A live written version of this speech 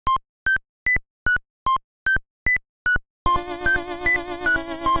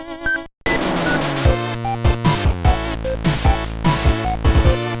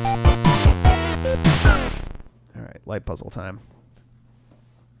light puzzle time.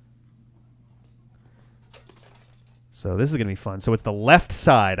 So this is going to be fun. So it's the left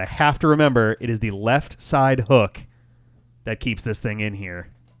side. I have to remember it is the left side hook that keeps this thing in here.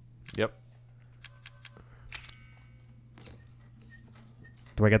 Yep.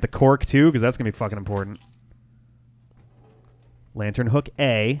 Do I get the cork too? Because that's going to be fucking important. Lantern hook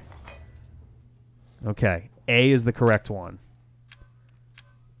A. Okay. A is the correct one.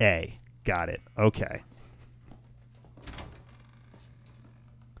 A. Got it. Okay.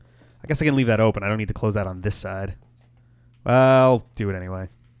 I guess I can leave that open. I don't need to close that on this side. Well, I'll do it anyway.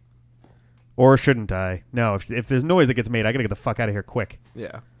 Or shouldn't I? No, if there's noise that gets made, I gotta get the fuck out of here quick.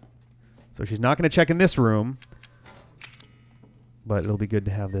 Yeah. So she's not gonna check in this room. But it'll be good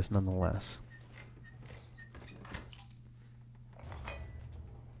to have this nonetheless.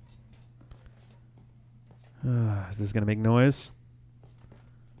 Is this gonna make noise?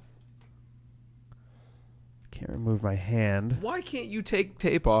 Can't remove my hand. Why can't you take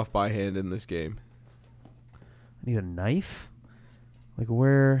tape off by hand in this game? I need a knife? Like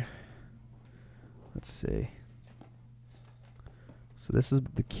where? Let's see. So this is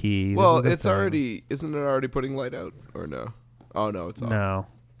the key. Well, this is it's the thing. already... Isn't it already putting light out? Or no? Oh, no, it's off. No.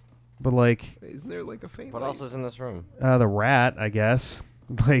 But like... Isn't there like a faint What light? else is in this room? the rat, I guess.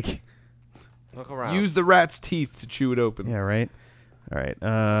 Like... Look around. Use the rat's teeth to chew it open. Yeah, right? Alright,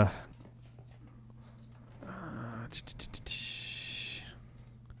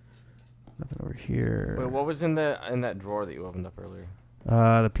 nothing over here. Wait, what was in that drawer that you opened up earlier?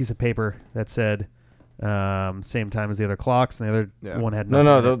 The piece of paper that said same time as the other clocks, and the other one had No,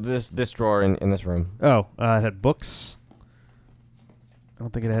 nothing no, in it. this drawer in this room. Oh, it had books. I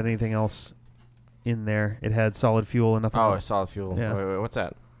don't think it had anything else in there. It had solid fuel and nothing Oh, else. solid fuel. Yeah. Wait, what's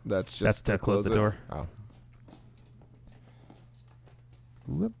that? That's just That's to close the it. door. Oh.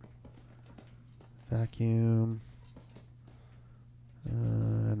 Whoop. Vacuum.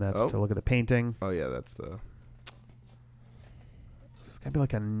 And that's to look at the painting. Oh, yeah, that's the... It's got to be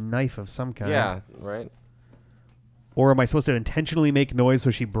like a knife of some kind. Yeah, right? Or am I supposed to intentionally make noise so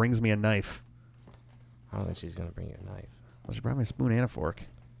she brings me a knife? I don't think she's going to bring you a knife. Well, she brought me a spoon and a fork.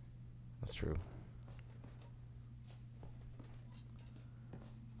 That's true.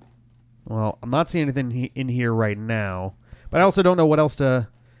 Well, I'm not seeing anything in here right now. But I also don't know what else to...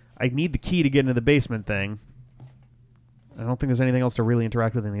 I need the key to get into the basement thing. I don't think there's anything else to really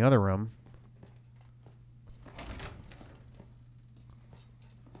interact with in the other room.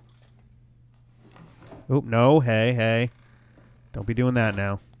 Oop, no. Hey, hey. Don't be doing that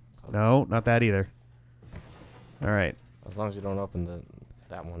now. No, not that either. All right. As long as you don't open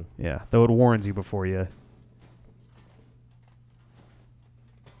that one. Yeah, though it warns you before you...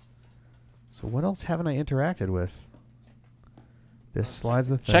 So what else haven't I interacted with? This slides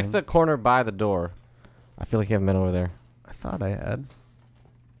the thing. Check the corner by the door. I feel like you haven't been over there. I thought I had.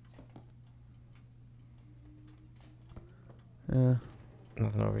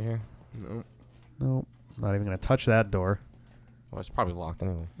 Nothing over here. No. Nope. Not even going to touch that door. Well, it's probably locked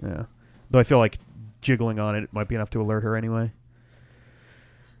anyway. Yeah. Though I feel like jiggling on it might be enough to alert her anyway.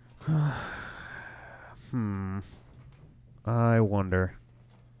 I wonder.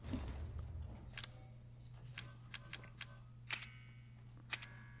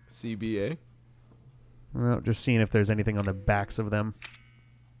 CBA? Well, just seeing if there's anything on the backs of them.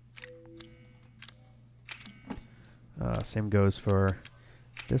 Same goes for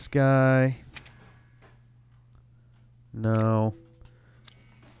this guy. No.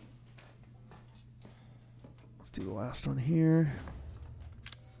 Let's do the last one here.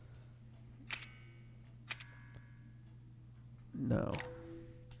 No.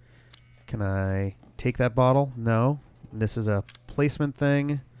 Can I take that bottle? No. This is a placement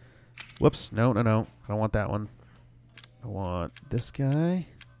thing. Whoops. No, no, no. I don't want that one. I want this guy.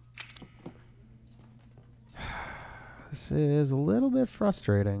 This is a little bit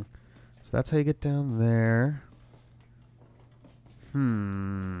frustrating. So that's how you get down there.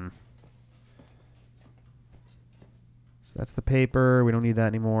 So that's the paper. We don't need that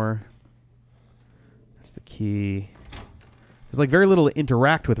anymore. That's the key. There's like very little to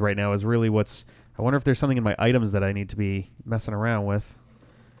interact with right now is really what's... I wonder if there's something in my items that I need to be messing around with.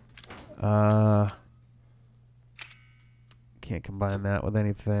 Can't combine that with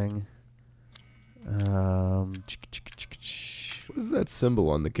anything. What is that symbol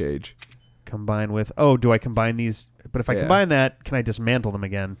on the cage? Combine with... Oh, do I combine these? But if I Yeah. combine that, can I dismantle them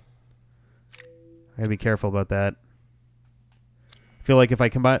again? I gotta be careful about that. I feel like if I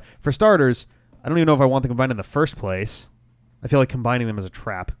combine... For starters, I don't even know if I want them combined in the first place. I feel like combining them is a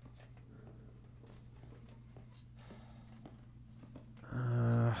trap.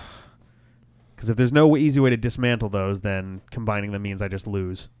 Because if there's no easy way to dismantle those, then combining them means I just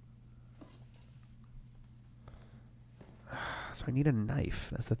lose. So I need a knife.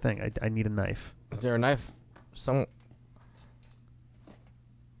 That's the thing. I need a knife. Is there a knife?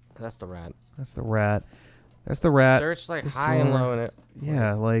 That's the rat. That's the rat. That's the rat. Search like this high and drawer. low in it.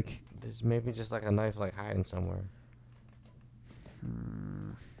 Yeah, like... There's maybe just like a knife like hiding somewhere.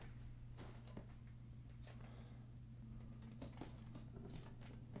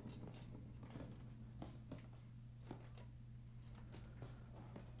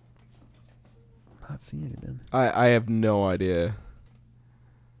 Not seeing anything. I have no idea.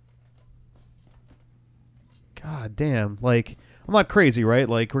 God damn. Like, I'm not crazy, right?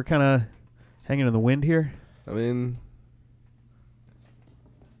 Like, we're kind of hanging in the wind here. I mean,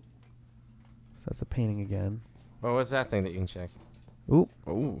 So that's the painting again. Well, what's that thing that you can check? Ooh.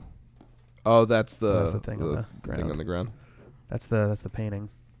 oh, that's the thing on the ground. thing on the ground. That's the painting.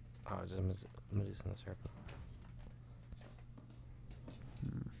 Oh, it's just Medusa and the serpent.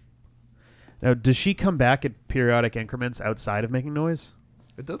 Now, does she come back at periodic increments outside of making noise?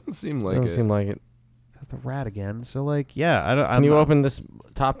 It doesn't seem like Doesn't it. seem like it. That's the rat again. So, like, yeah, I don't. Can you open this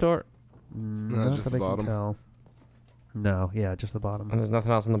top door? Not just that the I bottom. can tell. No, yeah, just the bottom. And there's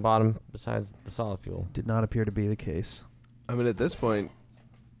nothing else on the bottom besides the solid fuel. Did not appear to be the case. I mean, at this point,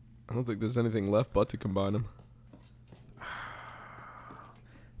 I don't think there's anything left but to combine them.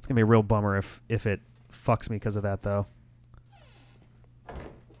 It's gonna be a real bummer if it fucks me because of that, though.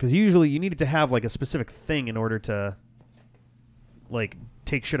 Because usually you need it to have like a specific thing in order to like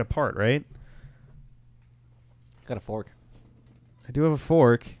take shit apart, right? Got a fork. I do have a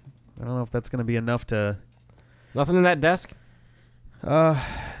fork. I don't know if that's gonna be enough to. Nothing in that desk? No,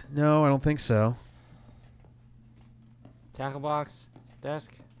 I don't think so. Tackle box,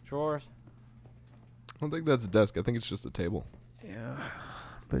 desk, drawers. I don't think that's a desk. I think it's just a table. Yeah,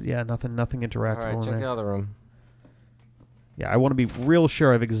 but yeah, nothing interactable. All right, in check there. the other room. Yeah, I want to be real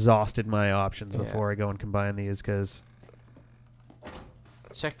sure I've exhausted my options Yeah. before I go and combine these, because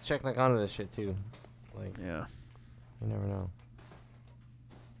Check like onto this shit too. Like yeah, you never know.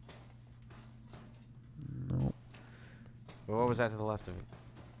 no, Well, what was that to the left of it?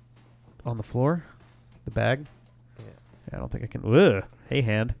 on the floor, the bag. Yeah. I don't think I can. Ugh. Hey,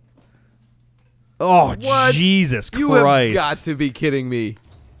 hand. Oh, What? Jesus You Christ. have got to be kidding me.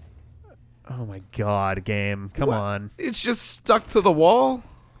 Oh, my God, game. Come What? on. It's just stuck to the wall?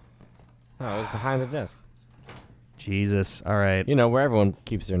 No, it was behind the desk. Jesus. All right. You know, where everyone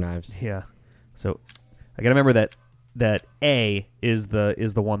keeps their knives. Yeah. So I got to remember that A is the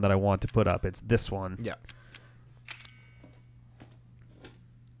one that I want to put up. It's this one. Yeah.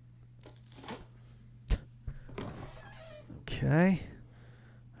 Okay.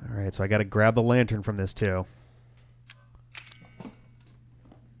 All right, so I got to grab the lantern from this too.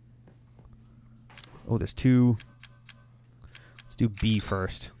 Oh, there's two. Let's do B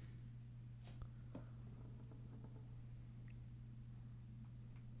first.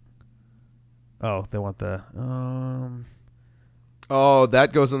 Oh, they want the Oh,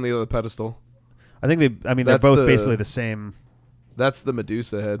 that goes on the other pedestal. I think they're That's both the- basically the same. That's the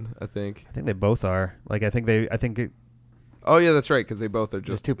Medusa head, I think. I think they both are. Like I think it, Oh, yeah, that's right, because they both are Just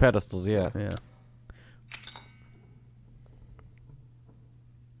just... two pedestals, yeah. yeah.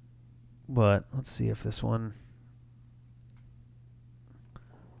 But let's see if this one.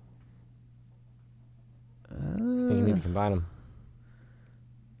 I think you need to combine them.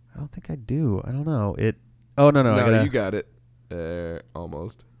 I don't think I do. I don't know. It. Oh no, I No, gotta, you got it.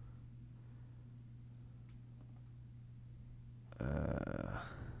 Almost. I'm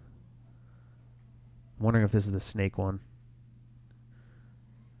wondering if this is the snake one,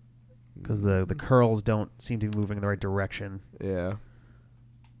 because the curls don't seem to be moving in the right direction. Yeah.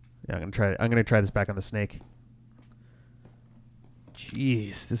 Yeah, I'm gonna try this back on the snake.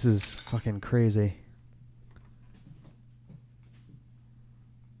 Jeez, this is fucking crazy.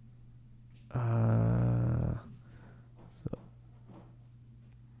 I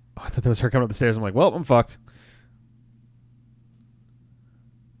thought that was her coming up the stairs. I'm like, well, I'm fucked.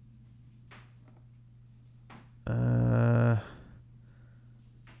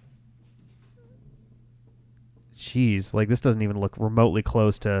 Jeez, like this doesn't even look remotely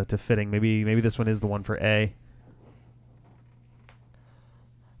close to fitting. Maybe this one is the one for A.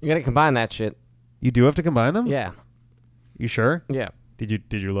 You gotta combine that shit. You do have to combine them? Yeah. You sure? Yeah. Did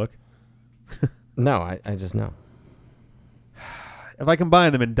you look? No, I just know. If I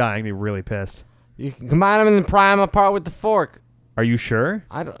combine them and die, I'm gonna be really pissed. You can combine them and then pry them apart with the fork. Are you sure?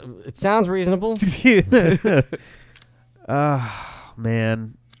 I don't. It sounds reasonable.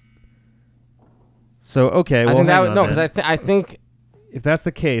 Man. So okay, I well, think that hang would, on no, then. because I think If that's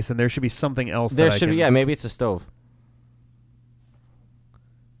the case, then there should be something else. There that should I be. can, Yeah, maybe it's a stove.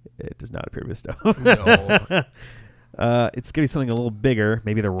 It does not appear to be a stove. No. It's gonna be something a little bigger.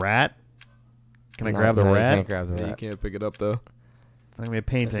 Maybe the rat. Can I grab the No, rat? You can't grab the Yeah, you rat. can't pick it up though. It's not gonna be a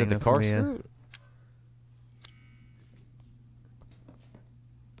painting. Is it the That's gonna be a- corkscrew?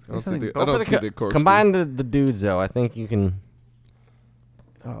 I don't see something- the, Go I for don't the see co- the corkscrew. Combine the dudes though. I think you can.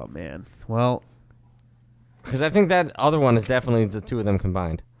 Oh man. Well, Because I think that other one is definitely the two of them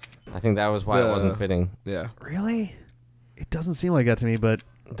combined. I think that was why it wasn't fitting. Yeah. really? It doesn't seem like that to me, but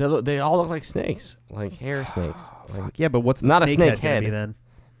They all look like snakes, like hair snakes. Like, yeah. But what's the Not a snake, snake head gonna be head. then?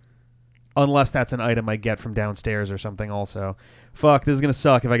 Unless that's an item I get from downstairs or something. Also, fuck. This is gonna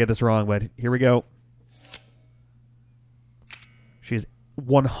suck if I get this wrong. But here we go. She's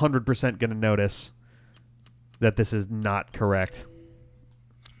 100% gonna notice that this is not correct.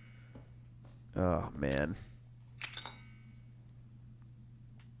 Oh man.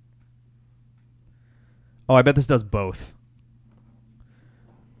 Oh, I bet this does both.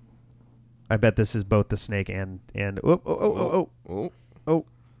 I bet this is both the snake and Oh.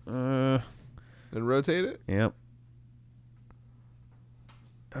 and rotate it. yep.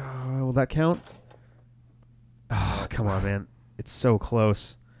 Will that count? Oh, come on, man. It's so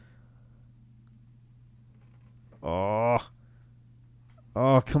close. Oh.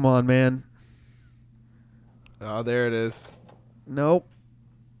 Oh, come on, man. Oh, there it is. Nope.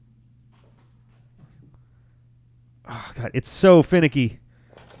 Oh, God. It's so finicky.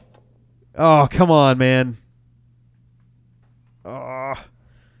 Oh, come on, man. Oh.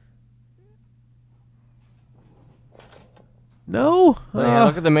 No? But yeah,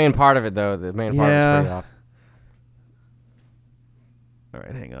 look at the main part of it though. The main part is pretty off. All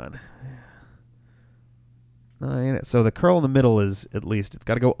right, hang on. 9. So the curl in the middle is at least, it's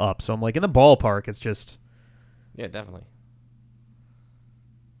got to go up. So I'm like in the ballpark. It's just. Yeah, definitely.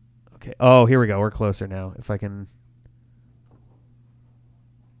 Okay. Oh, here we go. We're closer now. If I can.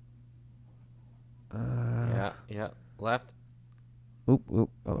 Yeah. Left, Oop, oop.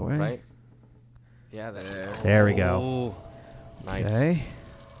 Other way. right. Yeah, there. There we go. Nice. Okay.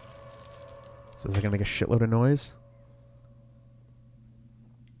 So is it going to make a shitload of noise?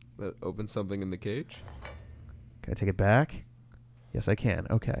 That opens something in the cage. Can I take it back? Yes, I can.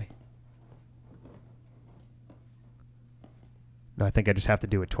 Okay. No, I think I just have to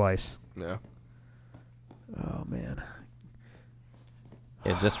do it twice. Yeah. Oh, man.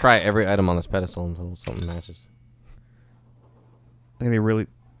 Yeah, just try every item on this pedestal until something matches. I'm going to be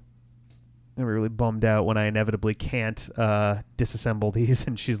really bummed out when I inevitably can't disassemble these.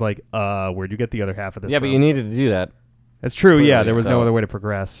 And she's like, where'd you get the other half of this Yeah, from? but you needed to do that. That's true, yeah. Clearly, There was no so- other way to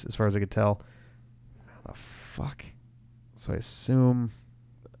progress, as far as I could tell. Oh, fuck. So I assume...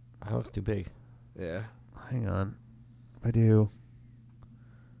 That looks too big. Yeah. Hang on. If I do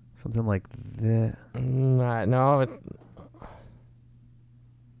something like that... No, it's...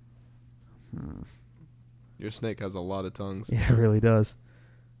 Your snake has a lot of tongues. Yeah, it really does.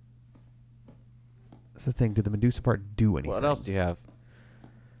 That's the thing. Did the Medusa part do anything? What else do you have?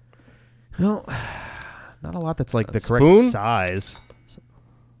 Well, not a lot that's like A the spoon? correct size.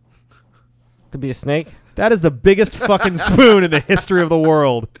 Could be a snake. That is the biggest fucking spoon in the history of the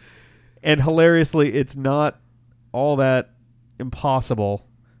world. And hilariously, it's not all that impossible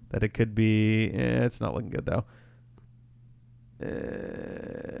that it could be. It's not looking good, though.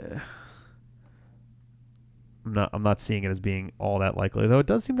 I'm not seeing it as being all that likely, though. It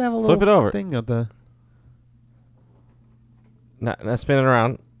does seem to have a little Flip it over. thing at the... No, spin it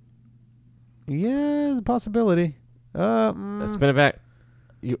around. Yeah, it's a possibility. Spin it back.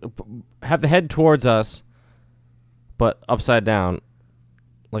 You have the head towards us, but upside down,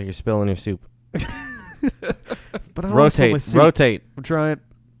 like you're spilling your soup. But I don't wanna spill my soup. Rotate. I'm trying.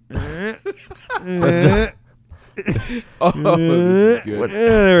 Oh, this is good.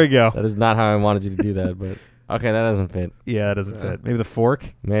 There we go. That is not how I wanted you to do that, but okay, that doesn't fit. Yeah, it doesn't fit. Maybe the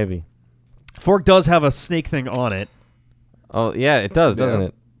fork. Maybe. Fork does have a snake thing on it. Oh yeah, it does, Yeah. doesn't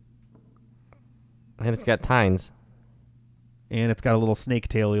it? And it's got tines. And it's got a little snake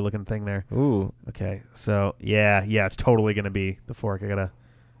taily looking thing there. Ooh. Okay, so yeah, it's totally gonna be the fork. I gotta.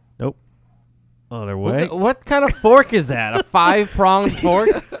 Nope. Other way. What kind of fork is that? A 5-pronged fork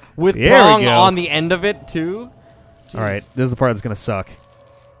with There we prong go. on the end of it too? All right, this is the part that's gonna suck.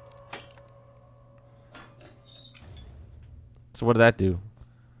 So what did that do?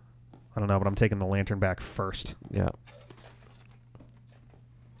 I don't know, but I'm taking the lantern back first. Yeah.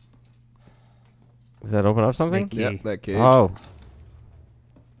 Does that open up something? Snake. Yep, that cage. Oh.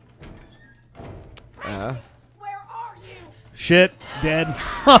 Shit, dead.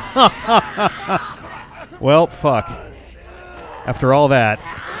 Well, fuck. After all that.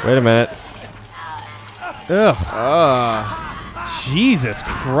 Wait a minute. Ugh. Ah. Jesus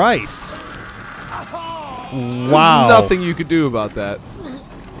Christ. Wow. There's nothing you could do about that.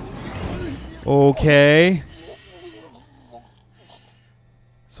 Okay.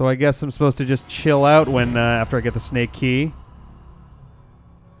 So I guess I'm supposed to just chill out when after I get the snake key.